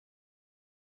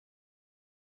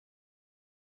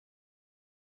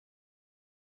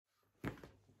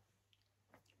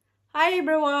Hi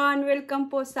everyone! Welcome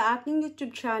po sa aking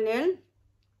YouTube channel.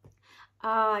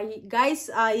 Guys,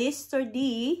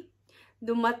 yesterday,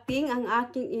 dumating ang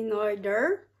aking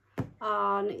in-order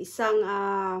na isang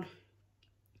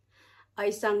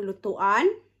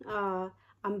lutuan.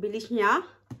 Ang bilis niya.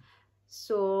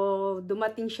 So,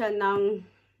 dumating siya ng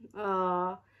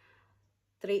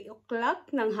 3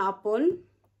 o'clock ng hapon.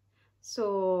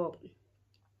 So,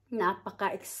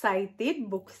 napaka-excited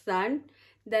buksan.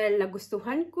 Dahil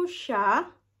nagustuhan ko siya.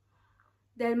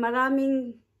 Dahil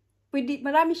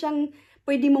marami siyang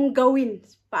pwede mong gawin.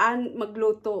 Paano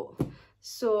magluto.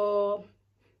 So,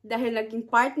 dahil naging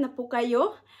part na po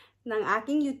kayo ng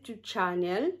aking YouTube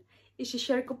channel,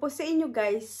 isi-share ko po sa inyo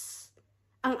guys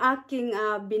ang aking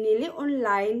binili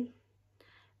online.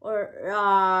 Or,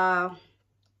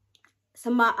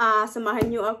 samahan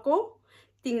nyo ako.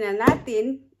 Tingnan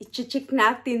natin, i-check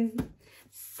natin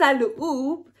sa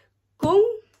loob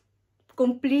kung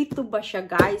kumpleto ba siya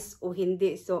guys o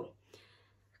hindi. So,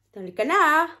 talika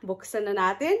na, buksan na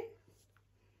natin.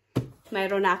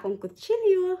 Mayroon na akong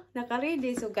kutsilyo,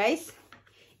 naka-ready. So guys,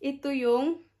 ito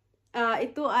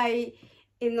ay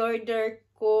in-order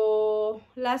ko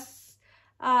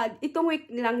itong week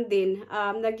lang din.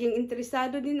 Naging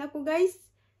interesado din ako guys.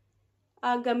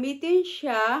 Gamitin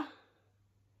siya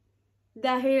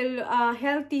dahil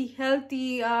healthy,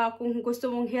 kung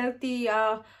gusto mong healthy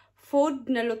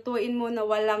food na lutuin mo na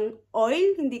walang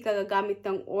oil, hindi ka gagamit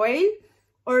ng oil,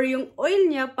 or yung oil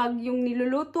niya pag yung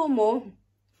niluluto mo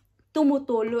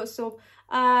tumutulo. So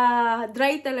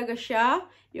dry talaga siya,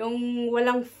 yung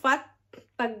walang fat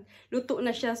pag luto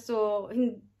na siya. So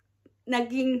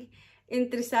naging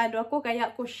interesado ako,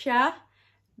 kaya ko siya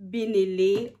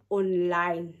binili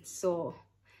online. So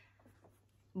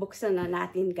buksan na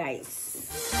natin guys.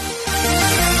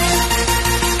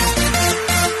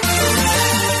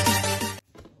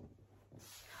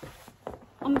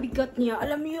 Ang bigat niya.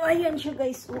 Alam niyo, ayan siya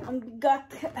guys. Oh, ang bigat.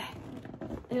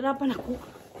 Nahirapan ako.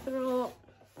 Pero,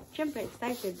 syempre,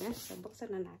 excited. So,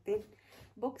 buksan na natin.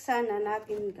 Buksan na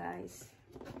natin guys.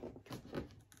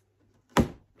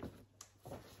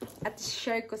 At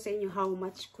share ko sa inyo how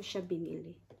much ko siya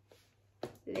binili.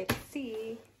 Let's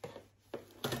see.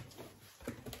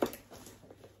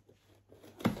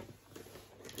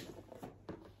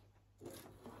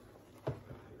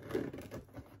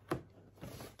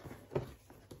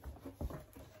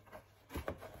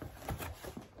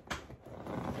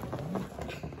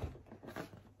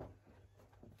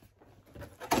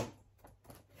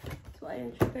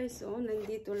 Ayan siya guys, oh,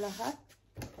 nandito lahat.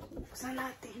 Buksan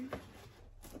natin.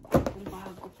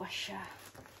 Bago pa siya.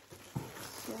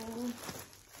 So,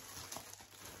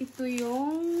 ito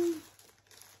yung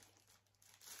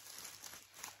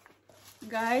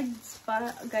guides,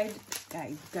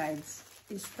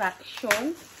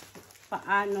 instruction,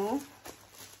 paano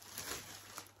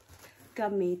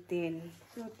gamitin.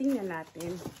 So, tingnan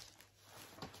natin.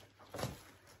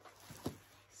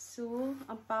 So,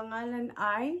 ang pangalan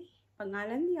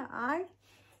niya ay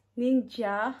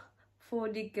Ninja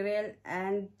Foodi Grill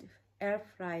and Air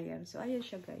Fryer. So, ayan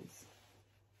siya guys.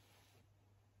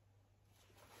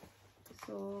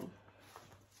 So,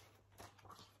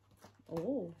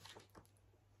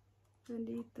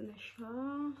 nandito na siya.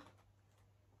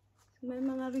 So, may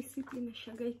mga recipe na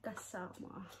siya guys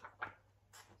kasama.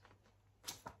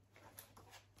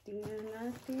 Tingnan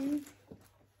natin.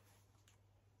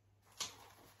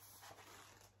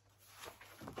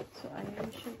 So, ayan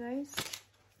siya guys.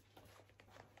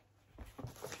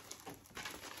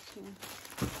 So,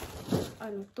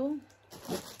 ano to?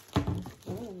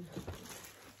 Oh.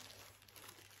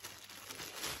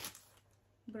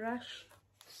 Brush.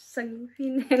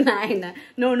 Sangfin.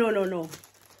 No.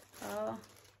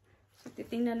 So,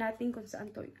 titingnan natin kung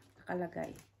saan to nakalagay.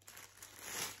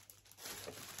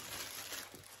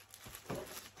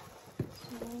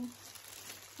 So,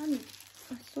 ano?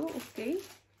 So, okay.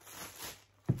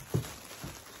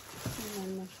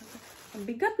 Ang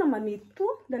bigat naman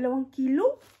ito. 2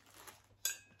 kilo.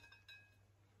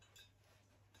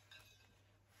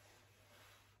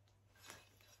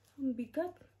 Ang bigat.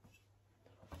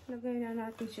 Lagay na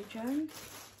natin siya dyan.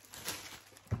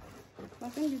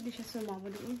 Bakit hindi siya sumama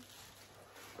doon?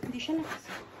 Hindi siya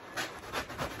nakasama.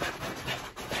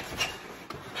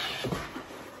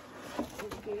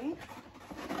 Okay.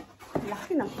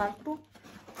 Laki ng karto.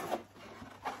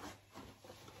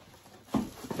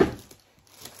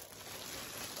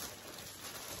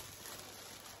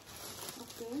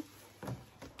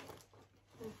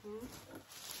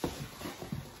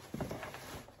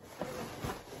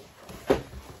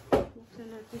 Buksan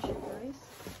natin siya guys.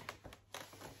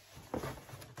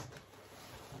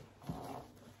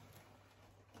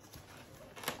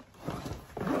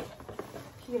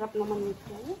 hirap naman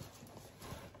nito.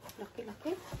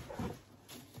 Laki-laki.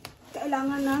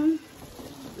 Kailangan ng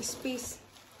space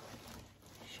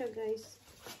siya, guys.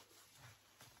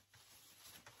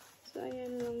 So,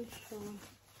 ayan lang siya.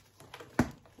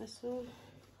 So,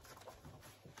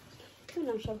 ito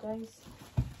lang siya, guys.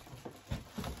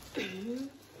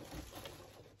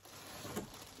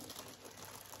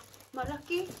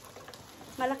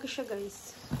 Malaki siya,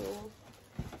 guys. So,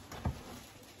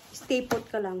 stay put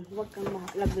ka lang. Huwag kang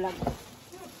malaglag.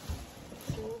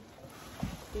 So,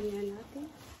 tingnan natin.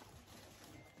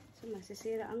 So,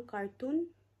 masisira ang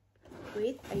cartoon.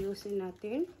 Wait, ayusin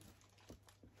natin.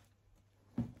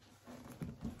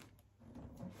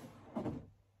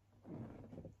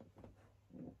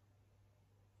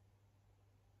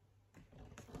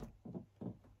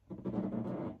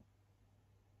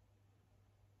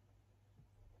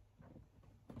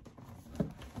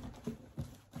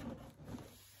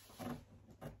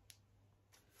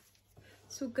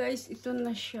 So guys, ito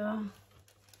na siya.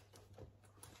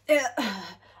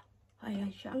 Ayan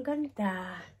siya. Ang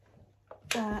ganda.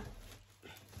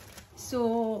 So,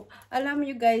 alam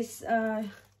nyo guys,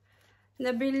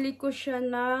 nabili ko siya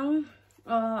ng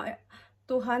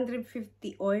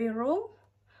 250 euro.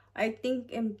 I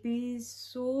think in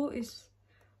peso is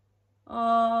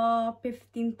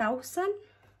 15,000.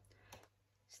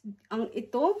 Ang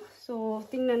ito. So,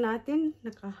 tingnan natin.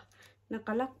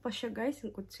 Nakalak pa siya guys,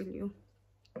 ang kutsilyo.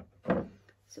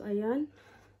 So, ayan.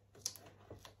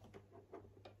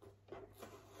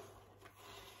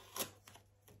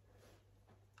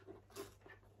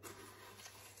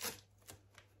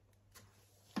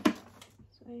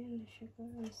 So, ayan na siya,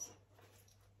 guys.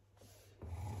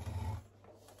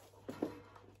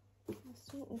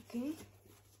 So, okay.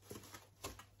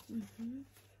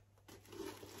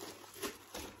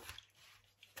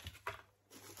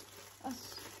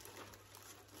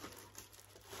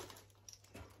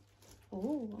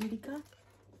 Oh, ang bigat.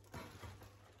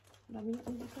 Ang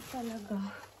bigat talaga.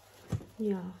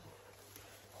 Yeah.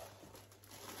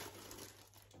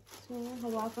 So,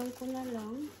 hawakan ko na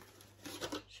lang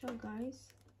siya,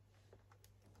 guys.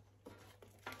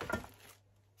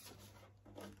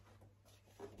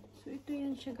 So, ito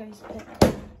yan siya, guys.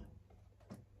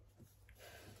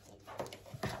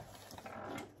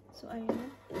 So, ayan.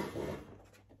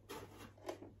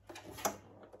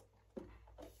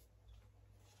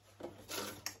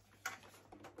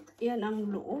 Yan ang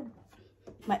loob.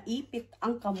 Maipit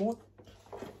ang kamot.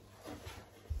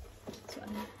 So,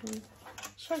 ano po?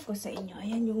 Share ko sa inyo.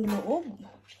 Ayan yung loob.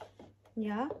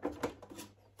 Yeah.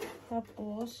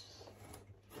 Tapos,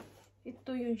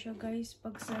 ito yun siya, guys.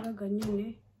 Pagsara, ganyan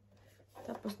eh.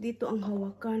 Tapos, dito ang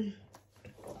hawakan.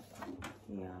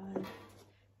 Yan.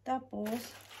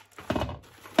 Tapos,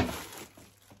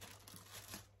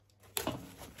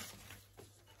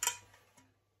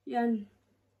 yan.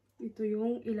 Ito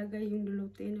yung ilagay yung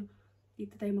lulutuin.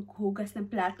 Dito tayo maghugas ng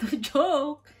plato.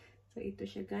 Joke! So, ito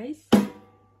siya, guys.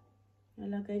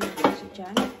 Nalagay natin siya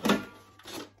dyan.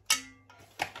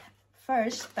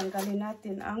 First, tanggalin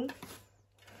natin ang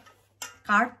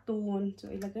carton.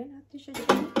 So, ilagay natin siya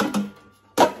dyan.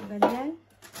 Ganyan.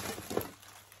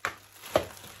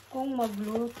 Kung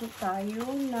magluto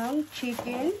tayo ng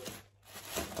chicken,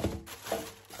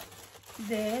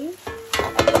 then,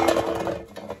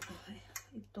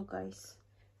 ito guys.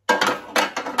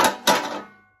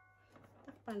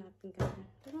 Takpan natin ganyan.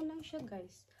 Ito lang siya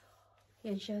guys.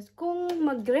 Yan siya. Kung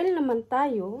mag-grill naman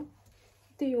tayo,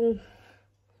 ito yung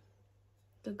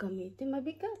gagamitin.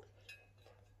 Mabigat.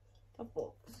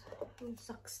 Tapos, yung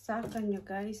saksakan nyo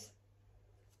guys.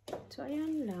 So,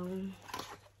 ayan lang.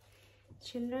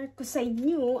 Sinare ko sa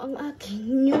inyo ang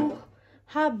aking new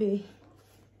hobby.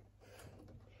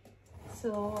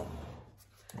 So,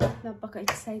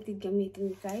 napaka-excited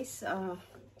gamitin guys.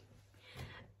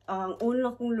 Ang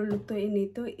una kong lulutuin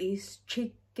nito is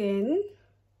chicken.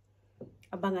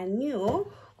 Abangan nyo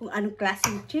kung anong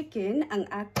klaseng chicken ang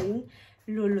aking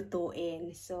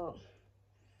lulutuin. So,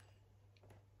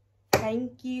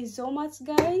 thank you so much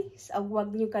guys.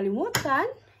 Huwag nyo kalimutan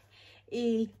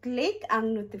i-click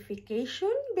ang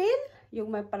notification bell.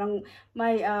 Yung may parang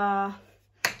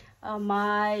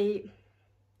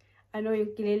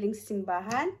yung kiniling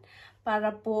simbahan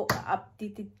para po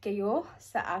updated kayo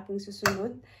sa aking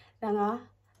susunod na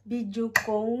video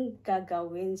kong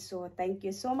gagawin. So, thank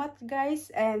you so much guys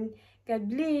and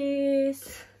God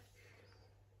bless!